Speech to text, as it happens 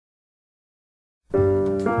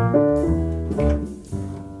Waiting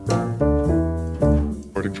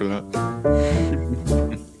for that.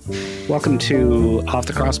 Welcome to Off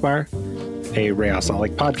the Crossbar, a Real Salt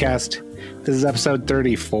Lake podcast. This is episode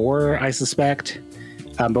 34, I suspect,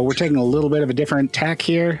 but we're taking a little bit of a different tack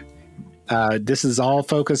here. This is all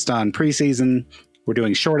focused on preseason. We're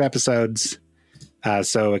doing short episodes,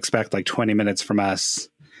 so expect like 20 minutes from us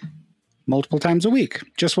multiple times a week.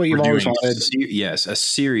 Just what you've always wanted. Yes, a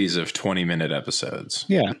series of 20-minute episodes.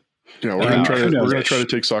 Yeah. Yeah, we're going to try to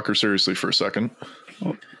take soccer seriously for a second.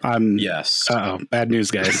 Yes. Bad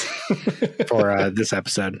news, guys, for this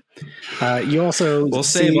episode. You also we'll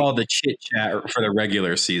save all the chit chat for the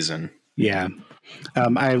regular season. Yeah.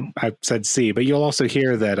 I said C, but you'll also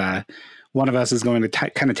hear that one of us is going to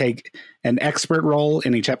kind of take an expert role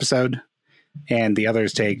in each episode, and the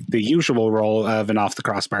others take the usual role of an off the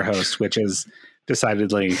crossbar host, which is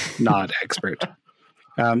decidedly not expert.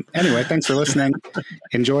 Anyway, thanks for listening.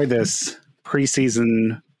 Enjoy this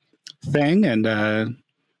preseason thing, and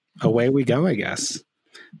away we go, I guess.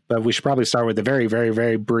 But we should probably start with a very, very,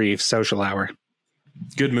 very brief social hour.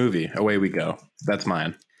 Good movie. Away we go. That's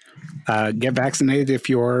mine. Get vaccinated if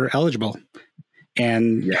you're eligible,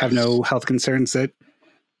 and have no health concerns that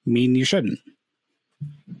mean you shouldn't.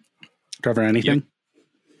 Trevor, anything?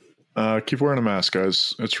 Yep. Keep wearing a mask,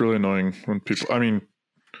 guys. It's really annoying when people,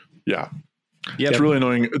 it's really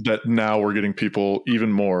annoying that now we're getting people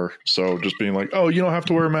even more. So just being like, oh, you don't have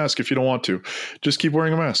to wear a mask if you don't want to. Just keep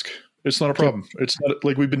wearing a mask. It's not a problem. Yep. It's not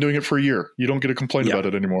like we've been doing it for a year. You don't get to complain about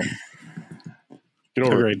it anymore. Get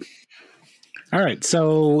over it. All right.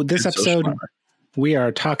 So this episode, we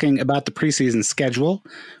are talking about the preseason schedule,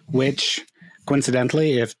 which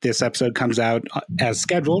coincidentally, if this episode comes out as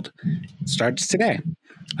scheduled, starts today,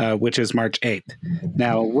 which is March 8th.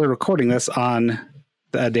 Now, we're recording this on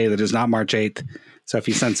a day that is not March 8th. So if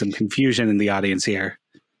you sense some confusion in the audience here,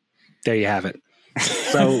 there you have it.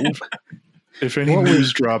 So if any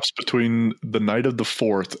news drops between the night of the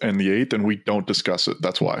 4th and the 8th and we don't discuss it,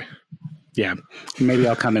 that's why. Yeah. Maybe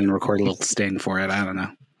I'll come in and record a little sting for it. I don't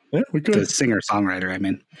know. Yeah, we could. The singer-songwriter, I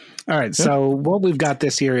mean. All right. Yeah. So what we've got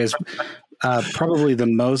this year is probably the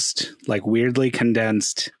most like weirdly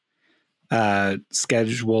condensed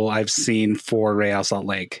schedule I've seen for Real Salt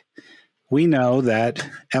Lake. We know that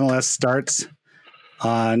MLS starts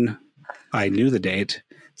on, I knew the date.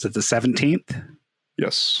 Is it the 17th?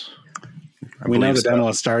 Yes. We know that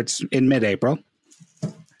MLS starts in mid-April.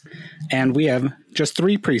 And we have just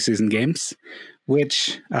 3 preseason games,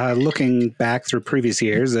 which looking back through previous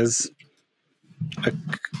years is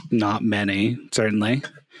not many, certainly.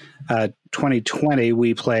 2020,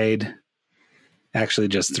 we played actually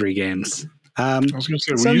just 3 games. I was going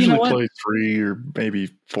to say, we usually play 3 or maybe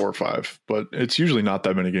 4 or 5, but it's usually not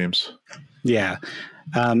that many games. Yeah.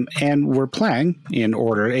 And we're playing in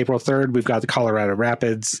order. April 3rd, we've got the Colorado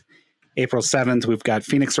Rapids. April 7th, we've got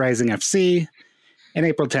Phoenix Rising FC. And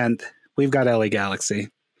April 10th, we've got LA Galaxy.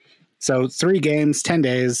 So 3 games, 10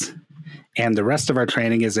 days, and the rest of our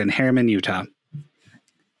training is in Harriman, Utah.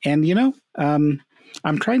 And,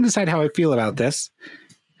 I'm trying to decide how I feel about this.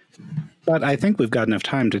 But I think we've got enough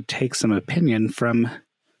time to take some opinion from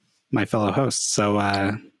my fellow hosts. So,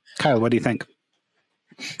 Kyle, what do you think?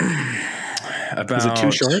 Is it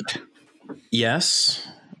too short? Yes,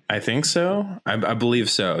 I think so. I believe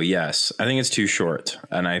so. Yes, I think it's too short.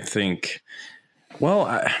 And I think,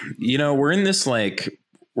 we're in this,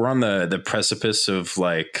 we're on the precipice of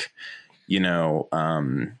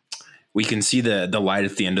we can see the light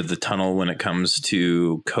at the end of the tunnel when it comes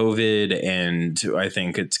to COVID. And I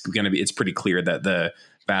think it's pretty clear that the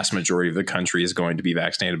vast majority of the country is going to be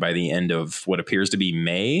vaccinated by the end of what appears to be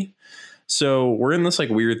May. So we're in this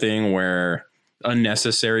weird thing where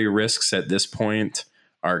unnecessary risks at this point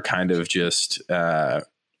are kind of just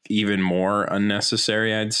even more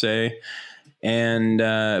unnecessary, I'd say. And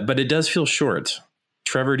but it does feel short.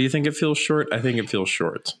 Trevor, do you think it feels short? I think it feels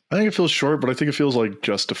short. I think it feels short, but I think it feels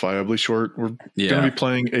justifiably short. We're going to be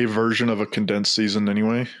playing a version of a condensed season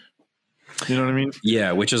anyway. You know what I mean?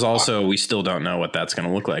 Yeah, which is also, we still don't know what that's going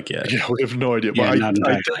to look like yet. Yeah, we have no idea. But I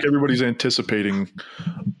think everybody's anticipating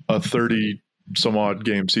a 30 some odd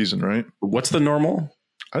game season, right? What's the normal?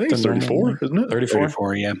 I think it's 34, isn't it?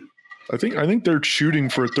 34, yeah. I think they're shooting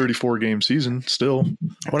for a 34 game season still.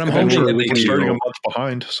 What I'm hoping that we're starting a month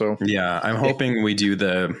behind. So yeah, I'm hoping we do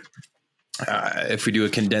if we do a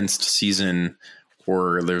condensed season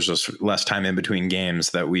or there's just less time in between games,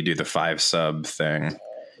 that we do the 5 sub thing.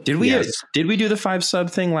 Did we do the 5 sub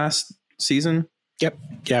thing last season? Yep.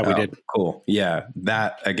 Yeah, we did. Cool. Yeah,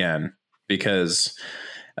 that again, because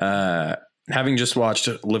having just watched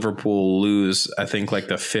Liverpool lose, I think like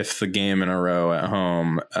the 5th game in a row at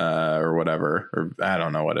home or whatever, or I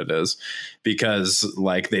don't know what it is, because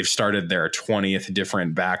like they've started their 20th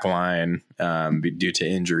different back line due to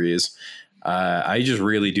injuries. I just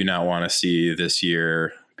really do not want to see this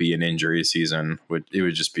year be an injury season. It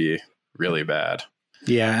would just be really bad.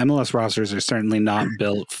 Yeah, MLS rosters are certainly not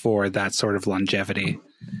built for that sort of longevity.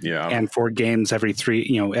 Yeah. And for games every 3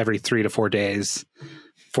 to 4 days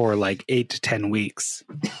for like 8 to 10 weeks,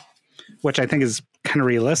 which I think is kind of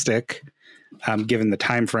realistic, given the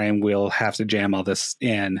time frame we'll have to jam all this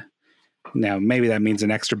in. Now, maybe that means an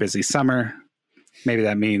extra busy summer. Maybe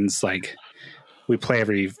that means like we play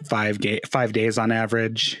every 5 days on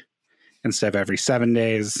average instead of every 7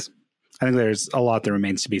 days. I think there's a lot that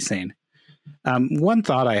remains to be seen. One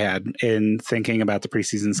thought I had in thinking about the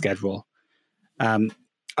preseason schedule,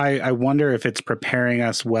 I wonder if it's preparing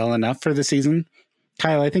us well enough for the season.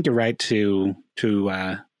 Kyle, I think you're right to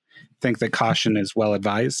think that caution is well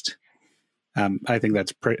advised. I think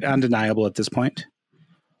that's undeniable at this point.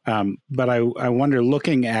 But I wonder,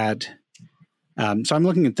 looking at so I'm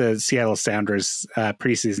looking at the Seattle Sounders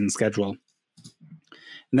preseason schedule,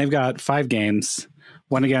 and they've got 5 games.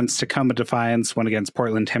 1 against Tacoma Defiance, 1 against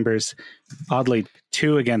Portland Timbers, oddly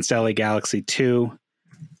 2 against LA Galaxy 2,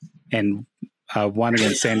 and 1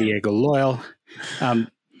 against San Diego Loyal.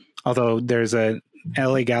 Although there's a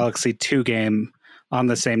LA Galaxy 2 game on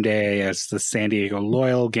the same day as the San Diego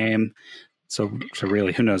Loyal game. So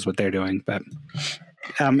really, who knows what they're doing. But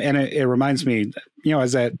and it reminds me, I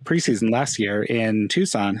was at preseason last year in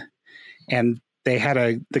Tucson, and they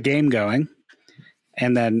had the game going.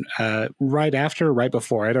 And then right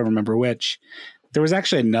before, I don't remember which, there was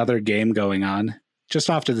actually another game going on just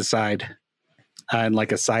off to the side in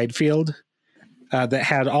like a side field that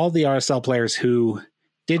had all the RSL players who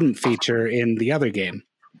didn't feature in the other game.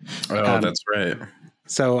 Oh, that's right.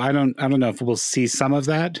 So I don't know if we'll see some of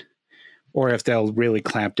that or if they'll really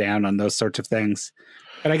clamp down on those sorts of things.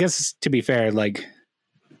 But I guess, to be fair, like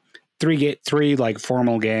three like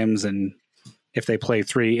formal games, and if they play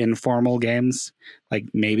 3 informal games, like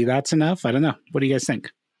maybe that's enough. I don't know. What do you guys think?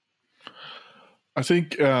 I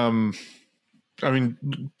think,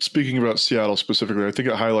 speaking about Seattle specifically, I think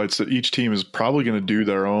it highlights that each team is probably going to do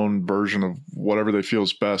their own version of whatever they feel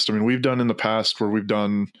is best. I mean, we've done in the past where we've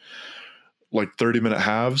done like 30-minute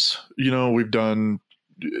halves. We've done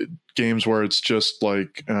games where it's just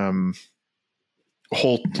like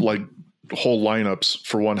whole lineups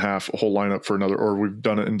for one half, a whole lineup for another, or we've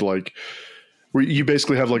done it into like where you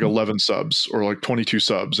basically have like 11 subs or like 22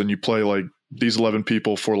 subs, and you play like these 11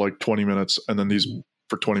 people for like 20 minutes and then these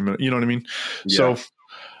for 20 minutes. You know what I mean? Yeah. So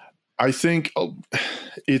I think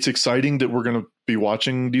it's exciting that we're going to be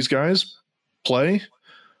watching these guys play,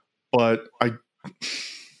 but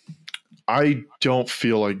I don't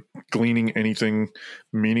feel like gleaning anything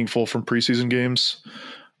meaningful from preseason games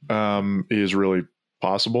is really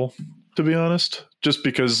possible, to be honest, just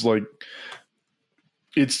because like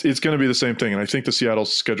it's going to be the same thing. And I think the Seattle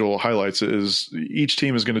schedule highlights it, is each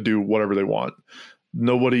team is going to do whatever they want.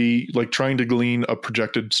 Nobody like trying to glean a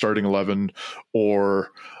projected starting 11 or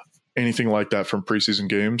anything like that from preseason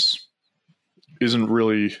games isn't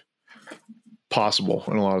really possible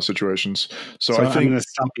in a lot of situations. So I think I'm going to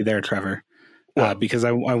stop you there, Trevor, because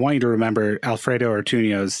I want you to remember Alfredo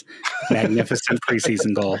Ortuño's magnificent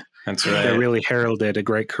preseason goal. That's right. That really heralded a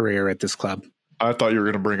great career at this club. I thought you were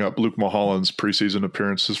going to bring up Luke Mulholland's preseason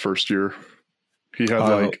appearance his first year. He had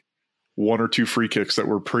like 1 or 2 free kicks that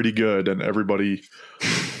were pretty good, and everybody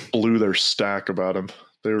blew their stack about him.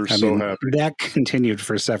 They were so happy. That continued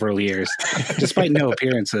for several years, despite no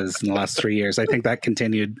appearances in the last 3 years. I think that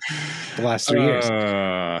continued the last 3 years.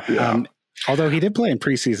 Yeah. Although he did play in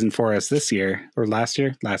preseason for us this year, or last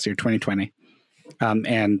year, 2020,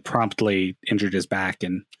 and promptly injured his back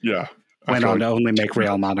and went on to only make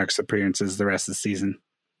Real Monarchs appearances the rest of the season.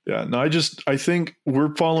 Yeah, no, I think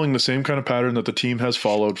we're following the same kind of pattern that the team has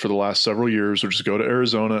followed for the last several years, which is go to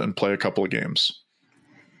Arizona and play a couple of games.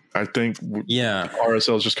 I think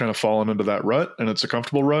RSL has just kind of fallen into that rut, and it's a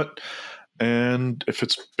comfortable rut. And if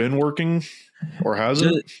it's been working or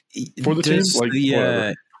hasn't for the team, like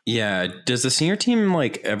whatever. Yeah. Does the senior team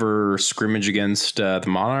like ever scrimmage against the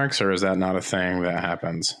Monarchs, or is that not a thing that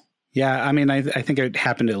happens? Yeah, I mean, I think it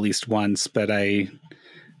happened at least once, but the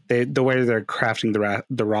way they're crafting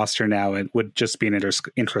the roster now, it would just be an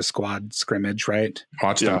intra-squad scrimmage, right?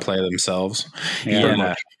 Watch them play themselves.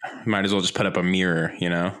 Yeah. Might as well just put up a mirror,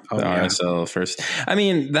 RSL first. I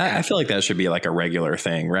mean, that I feel like that should be like a regular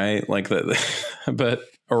thing, right? Like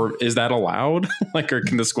or is that allowed? Like, or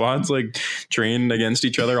can the squads like train against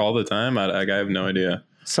each other all the time? I have no idea.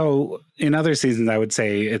 So in other seasons, I would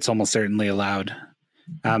say it's almost certainly allowed.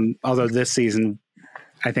 Although this season,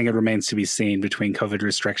 I think it remains to be seen between COVID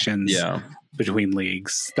restrictions, between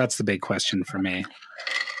leagues. That's the big question for me.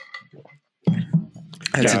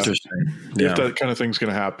 That's interesting. If that kind of thing's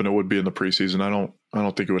going to happen, it would be in the preseason. I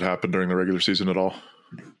don't think it would happen during the regular season at all.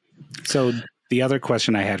 So the other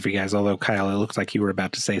question I had for you guys, although Kyle, it looks like you were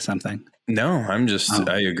about to say something. No,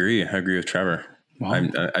 I agree. I agree with Trevor. Wow. I'm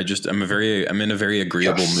in a very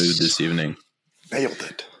agreeable mood this evening. Nailed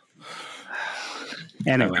it.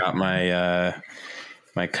 Anyway, I've got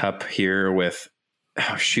my cup here with,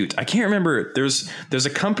 oh shoot, I can't remember. There's a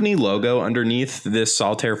company logo underneath this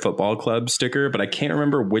Saltaire Football Club sticker, but I can't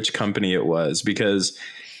remember which company it was, because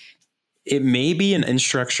it may be an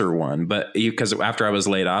Instructure one, but because after I was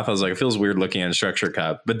laid off, I was like, it feels weird looking at an Instructure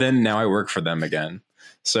cup, but then now I work for them again.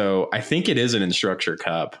 So I think it is an Instructure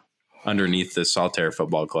cup underneath the Saltaire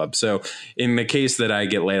Football Club. So in the case that I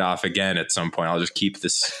get laid off again at some point, I'll just keep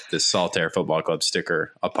this Saltaire Football Club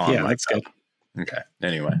sticker upon my that's cup. Good. Okay.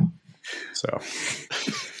 Anyway, so.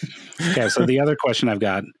 Okay. So the other question I've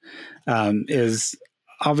got is,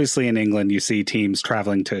 obviously in England, you see teams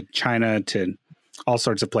traveling to China, to all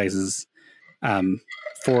sorts of places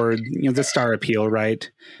for the star appeal, right?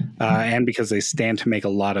 And because they stand to make a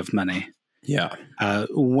lot of money. Yeah.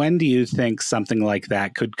 When do you think something like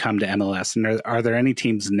that could come to MLS? And are there any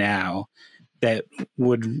teams now that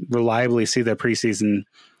would reliably see their preseason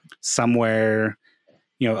somewhere,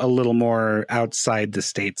 a little more outside the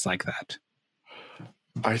States like that?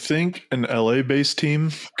 I think an LA-based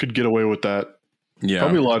team could get away with that. Yeah.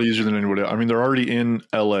 Probably a lot easier than anybody else. I mean, they're already in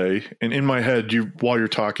LA, and in my head, while you're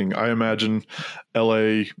talking, I imagine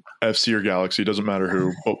LA, FC or Galaxy, doesn't matter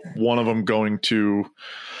who, but one of them going to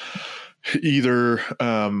either,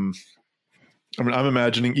 I'm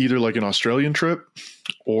imagining either like an Australian trip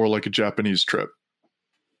or like a Japanese trip.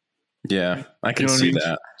 Yeah, I can see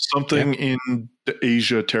that. Something in the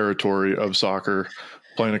Asia territory of soccer,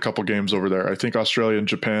 playing a couple games over there. I think Australia and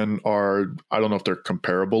Japan I don't know if they're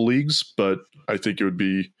comparable leagues, but I think it would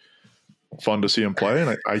be fun to see them play.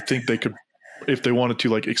 And I think they could, if they wanted to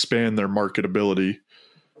like expand their marketability,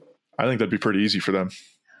 I think that'd be pretty easy for them.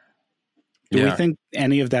 Do we think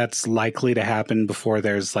any of that's likely to happen before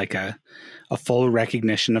there's like a full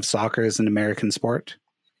recognition of soccer as an American sport?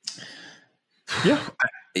 Yeah.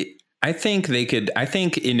 I think they could. I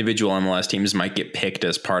think individual MLS teams might get picked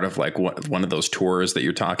as part of like one of those tours that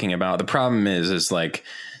you're talking about. The problem is like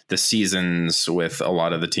the seasons with a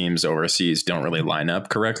lot of the teams overseas don't really line up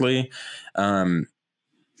correctly. So,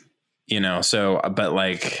 but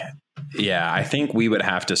like, yeah, I think we would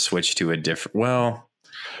have to switch to a different,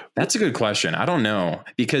 that's a good question. I don't know,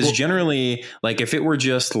 because generally, like if it were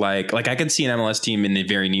just like I could see an MLS team in the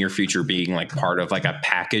very near future being like part of like a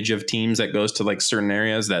package of teams that goes to like certain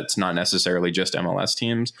areas. That's not necessarily just MLS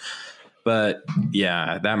teams, but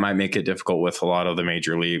yeah, that might make it difficult with a lot of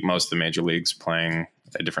most of the major leagues playing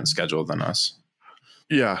a different schedule than us.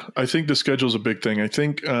 Yeah, I think the schedule is a big thing. I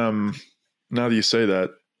think now that you say that,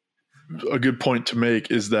 a good point to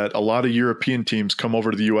make is that a lot of European teams come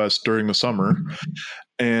over to the US during the summer,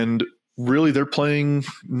 and really they're playing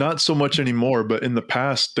not so much anymore, but in the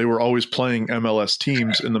past they were always playing MLS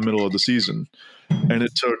teams in the middle of the season. And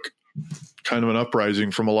it took kind of an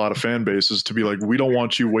uprising from a lot of fan bases to be like, we don't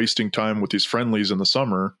want you wasting time with these friendlies in the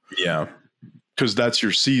summer. Yeah. Because that's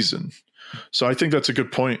your season. So I think that's a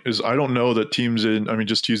good point. Is I don't know that teams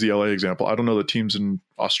just to use the LA example, I don't know that teams in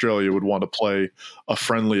Australia would want to play a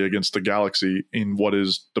friendly against the Galaxy in what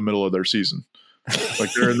is the middle of their season.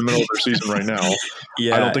 Like they're in the middle of their season right now.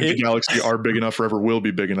 Yeah, I don't think the Galaxy are big enough or ever will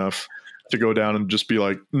be big enough to go down and just be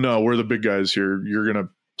like, no, we're the big guys here. You're going to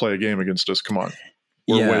play a game against us. Come on.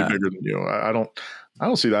 We're way bigger than you. I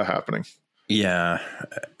don't see that happening. Yeah,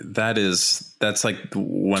 that's like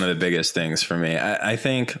one of the biggest things for me. I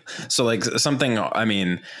think so. Like something,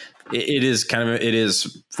 it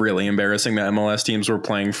is really embarrassing that MLS teams were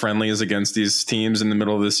playing friendlies against these teams in the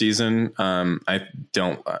middle of the season. I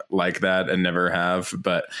don't like that and never have,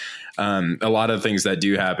 but a lot of things that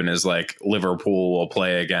do happen is like Liverpool will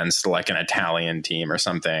play against like an Italian team or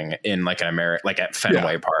something in like like at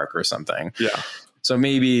Fenway Park or something. Yeah. So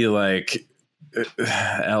maybe like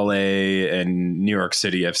LA and New York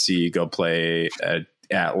City FC go play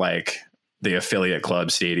at like the affiliate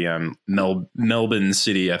club stadium, Melbourne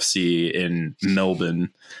City FC in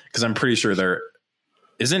Melbourne, because I'm pretty sure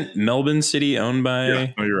isn't Melbourne City owned by? Yeah,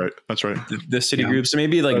 no, you're right. That's right. The City Group. So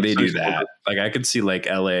maybe like they do that. Like I could see like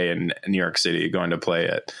LA and New York City going to play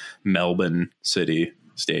at Melbourne City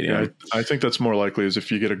Stadium. Yeah, I think that's more likely is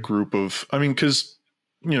if you get a group of. Because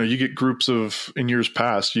you get groups of, in years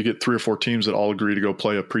past, you get 3 or 4 teams that all agree to go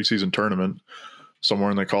play a preseason tournament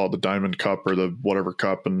somewhere, and they call it the Diamond Cup or the whatever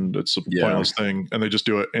cup, and it's a pointless thing, and they just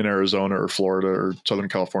do it in Arizona or Florida or Southern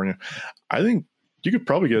California. I think you could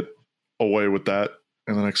probably get away with that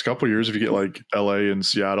in the next couple of years if you get like LA and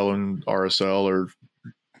Seattle and RSL or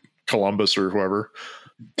Columbus or whoever.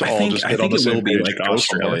 I think it will be like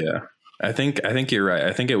Australia. I think you're right.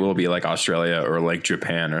 I think it will be like Australia or like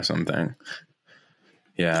Japan or something.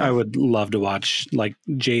 Yeah. I would love to watch like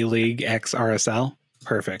J League X RSL.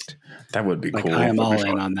 Perfect. That would be cool. I am all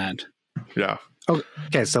in on that. Yeah.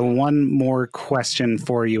 Okay. So one more question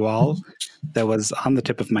for you all that was on the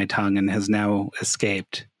tip of my tongue and has now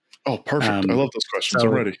escaped. Oh, perfect. I love those questions. I'm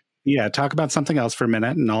ready. Yeah. Talk about something else for a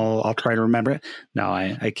minute and I'll try to remember it. No,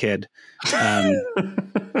 I kid. I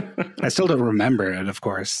still don't remember it, of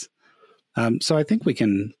course. So I think we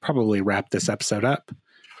can probably wrap this episode up.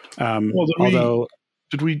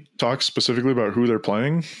 Did we talk specifically about who they're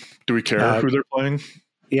playing? Do we care who they're playing?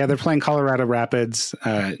 Yeah, they're playing Colorado Rapids,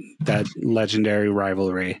 that legendary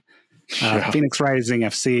rivalry. Phoenix Rising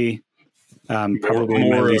FC, probably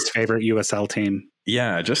my least favorite USL team.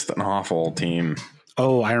 Yeah, just an awful team.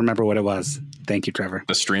 Oh, I remember what it was. Thank you, Trevor.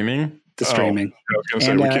 The streaming? The streaming. I was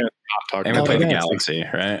going to say, we can't not talk about it. And we play the Galaxy,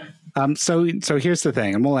 right? So here's the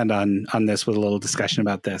thing, and we'll end on this with a little discussion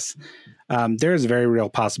about this. There is a very real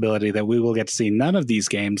possibility that we will get to see none of these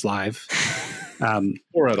games live.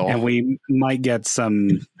 Or at all. And we might get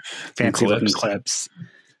some fancy looking clips.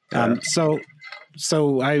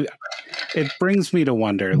 It brings me to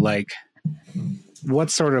wonder, like,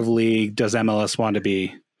 what sort of league does MLS want to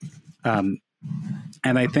be? And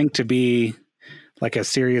I think to be like a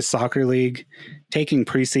serious soccer league, taking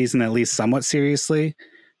preseason at least somewhat seriously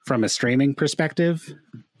from a streaming perspective,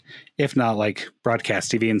 if not like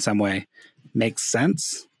broadcast TV in some way, makes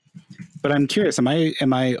sense. But I'm curious, am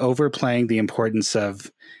I overplaying the importance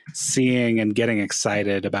of seeing and getting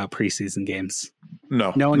excited about preseason games?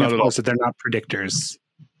 No, knowing of course that they're not predictors.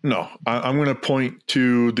 No, I'm going to point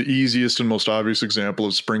to the easiest and most obvious example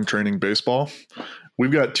of spring training baseball.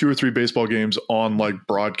 We've got 2 or 3 baseball games on like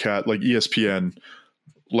broadcast, like ESPN,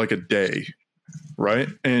 like a day, right?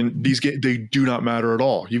 And these they do not matter at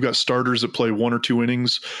all. You've got starters that play 1 or 2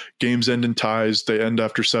 innings. Games end in ties. They end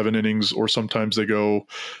after 7 innings, or sometimes they go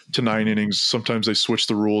to 9 innings. Sometimes they switch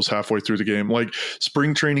the rules halfway through the game. Like,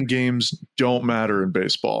 spring training games don't matter in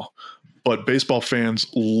baseball, but baseball fans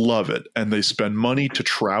love it, and they spend money to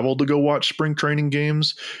travel to go watch spring training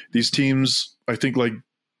games. These teams, I think, like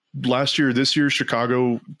this year,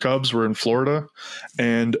 Chicago Cubs were in Florida,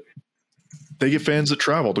 and they get fans that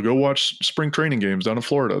travel to go watch spring training games down in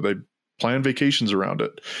Florida. They plan vacations around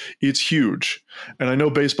it. It's huge. And I know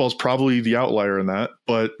baseball's probably the outlier in that,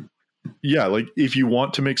 but yeah, like if you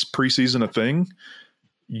want to make preseason a thing,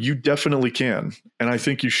 you definitely can. And I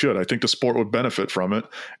think you should. I think the sport would benefit from it.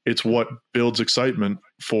 It's what builds excitement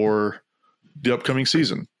for the upcoming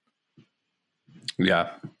season. Yeah,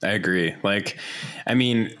 I agree. Like, I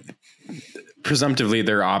mean, presumptively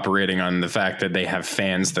they're operating on the fact that they have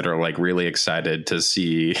fans that are like really excited to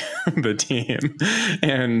see the team.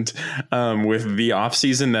 And with the off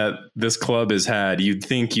season that this club has had, you'd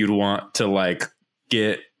think you'd want to like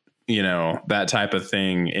get, that type of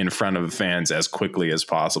thing in front of fans as quickly as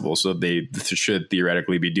possible. So they should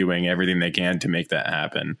theoretically be doing everything they can to make that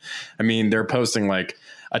happen. I mean, they're posting like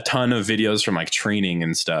a ton of videos from like training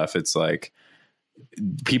and stuff. It's like,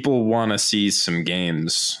 people want to see some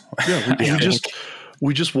games. Yeah,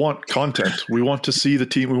 we just want content. We want to see the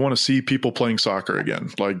team. We want to see people playing soccer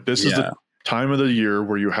again. Like, this is the time of the year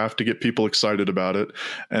where you have to get people excited about it.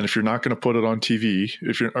 And if you're not going to put it on TV,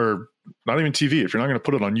 or not even TV, if you're not going to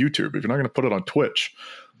put it on YouTube, if you're not going to put it on Twitch,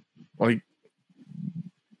 like,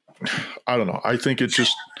 I don't know. I think it's a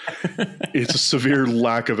severe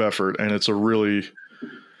lack of effort, and it's a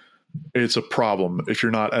problem if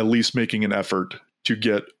you're not at least making an effort to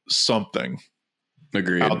get something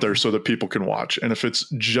out there so that people can watch. And if it's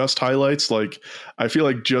just highlights, like, I feel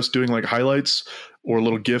like just doing like highlights or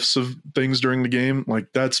little GIFs of things during the game, like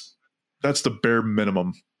that's the bare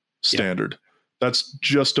minimum standard. Yeah. That's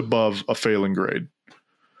just above a failing grade.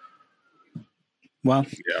 Well,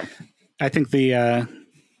 yeah, I think the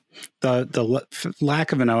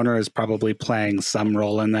lack of an owner is probably playing some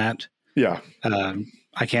role in that. Yeah.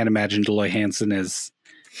 I can't imagine Deloy Hansen is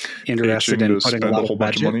interested in putting a lot of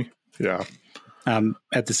budget. Money. Yeah.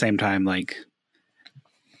 At the same time, like,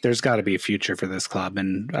 there's got to be a future for this club,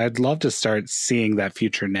 and I'd love to start seeing that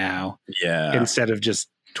future now. Yeah. Instead of just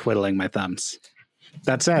twiddling my thumbs.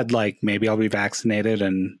 That said, like, maybe I'll be vaccinated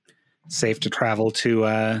and safe to travel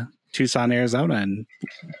to Tucson, Arizona in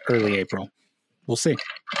early April. we'll see.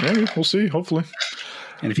 Maybe we'll see. Hopefully.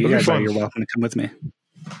 And if you It'll be guys are, fun. you're welcome to come with me.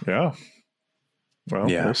 Yeah. Well,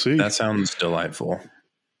 Yeah, we'll see. that sounds delightful.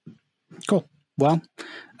 Cool. Well,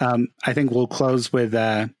 I think we'll close with.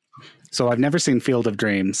 So I've never seen Field of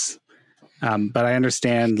Dreams, but I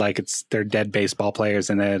understand like they're dead baseball players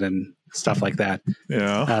in it and stuff like that.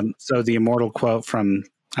 Yeah. So the immortal quote from,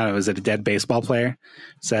 I don't know, is it a dead baseball player?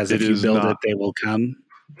 Says, It if you is build not. it, they will come.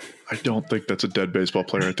 I don't think that's a dead baseball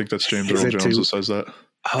player. I think that's James Is Earl it Jones too- that says that.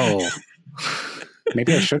 Oh,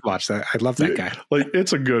 maybe I should watch that. I love that guy. Like,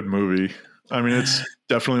 it's a good movie. I mean, it's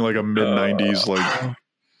definitely like a mid 90s, like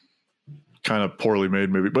kind of poorly made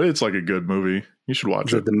movie, but it's like a good movie. You should watch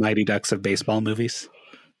Is it the Mighty Ducks of baseball movies?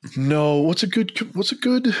 No, what's a good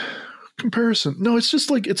comparison? No, it's just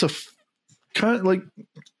like it's a kind of like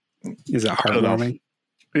Is it don't know. heartwarming?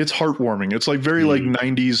 it's heartwarming. It's like very like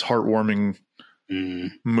 90s heartwarming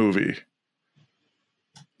movie.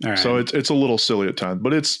 All right. So it's a little silly at times,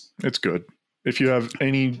 but it's good. If you have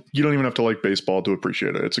any, you don't even have to like baseball to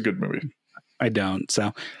appreciate it. It's a good movie. I don't.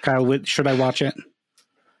 So, Kyle, should I watch it?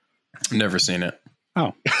 Never seen it.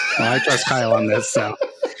 Oh, well, I trust Kyle on this, so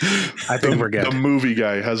I think we're good. The movie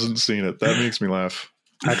guy hasn't seen it. That makes me laugh.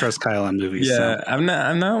 I trust Kyle on movies. Yeah, So. I'm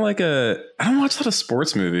not like I don't watch a lot of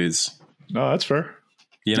sports movies. No, that's fair.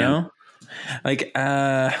 You know? Like,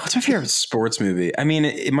 what's my favorite sports movie? I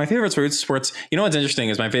mean, my favorite sports. You know what's interesting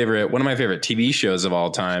is one of my favorite TV shows of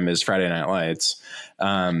all time is Friday Night Lights.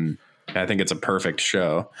 I think it's a perfect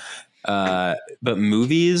show. But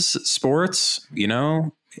movies, sports, you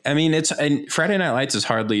know, I mean, and Friday Night Lights is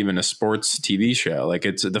hardly even a sports TV show. Like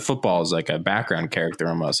the football is like a background character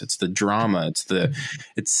almost. It's the drama.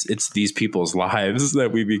 It's these people's lives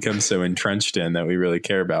that we become so entrenched in that we really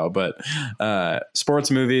care about. But sports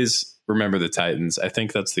movies, Remember the Titans. I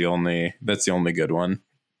think that's the only good one.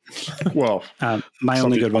 Well, My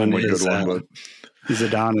only good one only is good one, but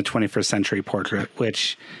Zidane, a 21st Century Portrait,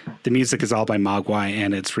 which the music is all by Mogwai,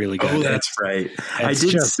 and it's really good. Oh, that's right. It's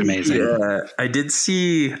just amazing. Yeah, I did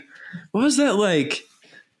see. What was that like?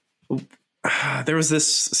 There was this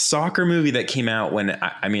soccer movie that came out when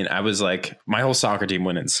I was like, my whole soccer team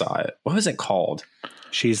went and saw it. What was it called?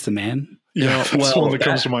 She's the Man. yeah, that's the one that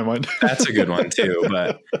comes to my mind. That's a good one too.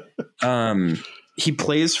 But he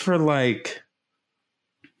plays for like,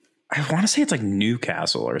 I want to say it's like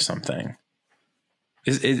Newcastle or something.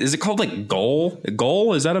 Is it called like Goal?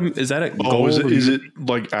 Goal? Is that a Goal? Is it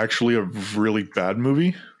like actually a really bad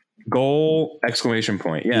movie? Goal! Exclamation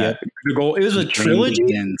point! Yeah, Yep. The Goal. It was a trilogy.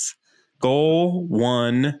 Begins. Goal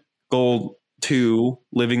 1, Goal 2,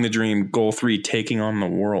 Living the Dream, Goal 3, Taking on the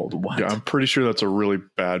World. What? Yeah, I'm pretty sure that's a really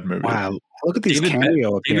bad movie. Wow, look at these David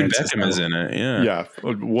cameo David appearances. Beckham is in it. Yeah. Yeah.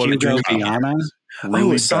 What a Hugo really Viana.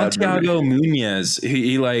 bad Santiago movie.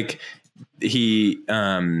 Munez.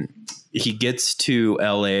 He gets to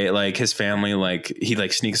LA, like his family, like he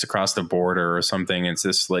like sneaks across the border or something. It's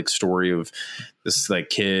this like story of this like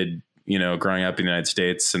kid, you know, growing up in the United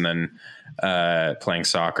States and then playing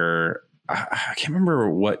soccer. I can't remember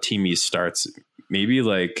what team he starts. Maybe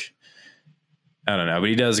like, I don't know, but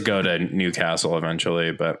he does go to Newcastle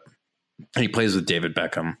eventually, but he plays with David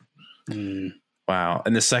Beckham. Wow.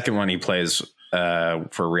 And the second one he plays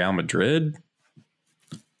for Real Madrid.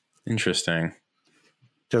 Interesting.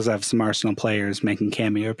 Does have some Arsenal players making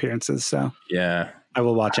cameo appearances, so Yeah. I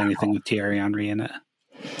will watch anything with Thierry Henry in it.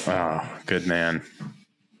 Oh, good man.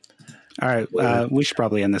 All right, we should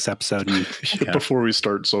probably end this episode. And, Before we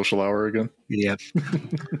start social hour again. yep.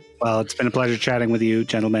 Well, it's been a pleasure chatting with you,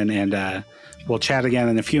 gentlemen, and we'll chat again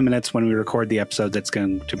in a few minutes when we record the episode that's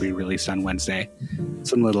going to be released on Wednesday.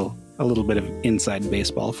 A little bit of inside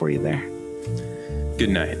baseball for you there, Good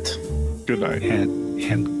night. Good night.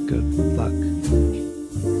 and good luck.